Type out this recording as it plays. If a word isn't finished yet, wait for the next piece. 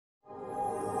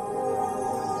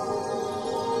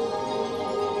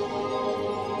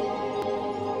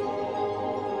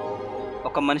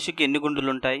ఒక మనిషికి ఎన్ని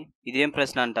గుండెలుంటాయి? ఇదేం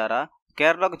ప్రశ్న అంటారా?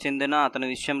 కేరళకు చెందిన అతని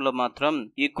విషయంలో మాత్రం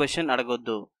ఈ క్వశ్చన్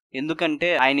అడగొద్దు. ఎందుకంటే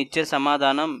ఆయనిచ్చే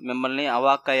సమాధానం మిమ్మల్ని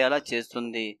అవాక్కయ్యేలా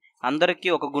చేస్తుంది. అందరికీ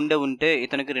ఒక గుండె ఉంటే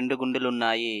ఇతనికి 2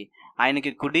 గుండెలున్నాయి.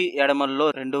 ఆయనకి కుడి, ఎడమల్లో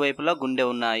 2 వైపులా గుండె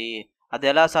ఉన్నాయి.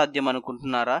 అదెలా సాధ్యం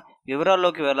అనుకుంటున్నారా?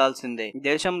 వివరాల్లోకి వెళ్లాల్సిందే.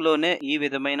 దేశంలోనే ఈ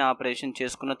విధమైన ఆపరేషన్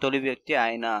చేసుకున్న తొలి వ్యక్తి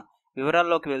ఆయన.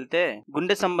 వివరాల్లోకి వెళ్తే,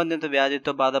 గుండె సంబంధిత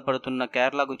వ్యాధితో బాధపడుతున్న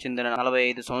కేరళకు చెందిన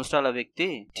 45 సంవత్సరాల వ్యక్తి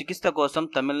చికిత్స కోసం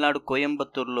తమిళనాడు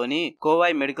కోయంబత్తూరులోని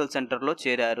కోవాయ్ మెడికల్ సెంటర్లో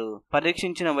చేరారు.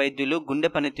 పరీక్షించిన వైద్యులు గుండె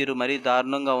పనితీరు మరీ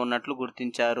దారుణంగా ఉన్నట్లు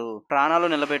గుర్తించారు. ప్రాణాలు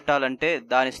నిలబెట్టాలంటే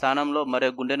దాని స్థానంలో మరో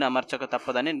గుండెను అమర్చక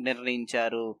తప్పదని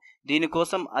నిర్ణయించారు.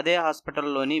 దీనికోసం అదే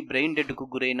హాస్పిటల్లోని బ్రెయిన్ డెడ్కు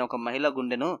గురైన ఒక మహిళ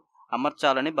గుండెను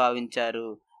అమర్చాలని భావించారు.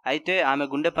 అయితే ఆమె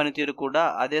గుండె పనితీరు కూడా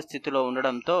అదే స్థితిలో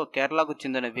ఉండడంతో కేరళకు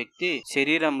చెందిన వ్యక్తి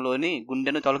శరీరంలోని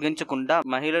గుండెను తొలగించకుండా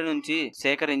మహిళ నుంచి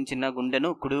సేకరించిన గుండెను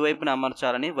కుడివైపున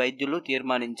అమర్చాలని వైద్యులు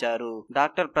తీర్మానించారు.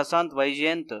 డాక్టర్ ప్రశాంత్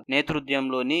వైజయంత్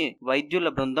నేతృత్వంలోని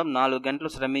వైద్యుల బృందం 4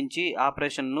 గంటలు శ్రమించి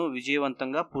ఆపరేషన్ను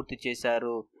విజయవంతంగా పూర్తి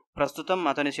చేశారు. ప్రస్తుతం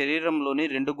అతని శరీరంలోని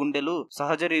 2 గుండెలు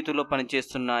సహజ రీతిలో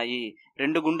పనిచేస్తున్నాయి.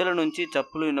 2 గుండెల నుంచి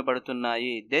చప్పులు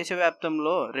వినబడుతున్నాయి.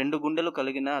 దేశవ్యాప్తంలో 2 గుండెలు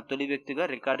కలిగిన తొలి వ్యక్తిగా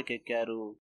రికార్డుకెక్కారు.